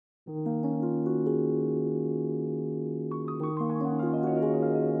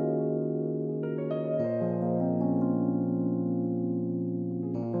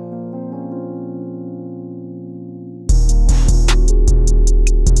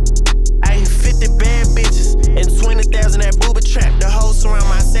That booby trap, the hoes surround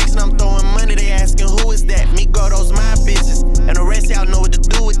my section, I'm throwing money, they asking who is that? Me go, those my bitches, and the rest y'all know what to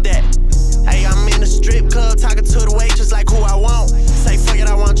do with that. Hey, I'm in the strip club, talking to the waitress like who I want. Say fuck it,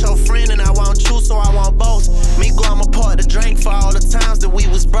 I want your friend and I want you, so I want both. Me go, I'ma pour the drink for all the times that we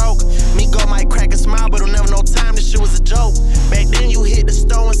was broke. Me go, might crack a smile, but don't never no time, this shit was a joke. Back then you hit the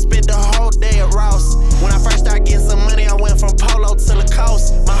store and spent the whole day at Ross. When I first started getting some money, I went from Polo to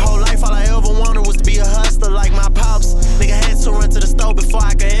Lacoste. My whole life, all I ever wanted was to be a hustler like my pops. Nigga had to run to the store before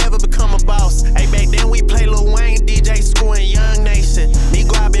I could ever become a boss. Hey, back then we play Lil Wayne, DJ Screw and Young Nation.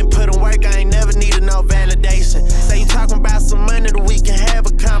 Nigga, I been putting work, I ain't never needed no validation. Say you talking about some money that we can have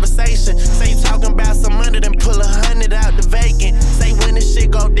a conversation. Say you talking about some money, then pull 100 out the vacant. Say when this shit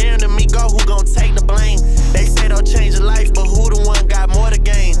go down to me, go, who gon' take the blame? They say they'll change your life, but who the one got more to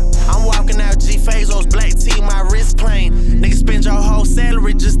gain? I'm walking out G-Fazos, black tee, my wrist plain. Nigga spend your whole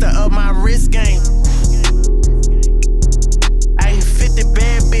salary just to up my wrist game. 50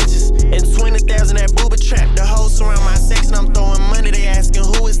 bad bitches and 20,000 that booby trap. The hoes surround my section, I'm throwing money, they asking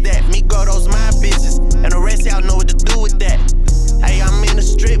who is that? Me go, those my bitches, and the rest y'all know what to do with that. Hey, I'm in the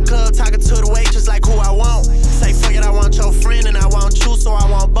strip club, talking to the waitress like who I want. Say fuck it, I want your friend and I want you, so I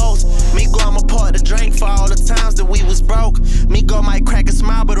want both. Me go, I'ma pour the drink for all the times that we was broke. Me go, might crack a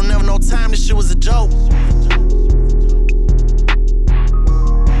smile, but don't never no time, this shit was a joke.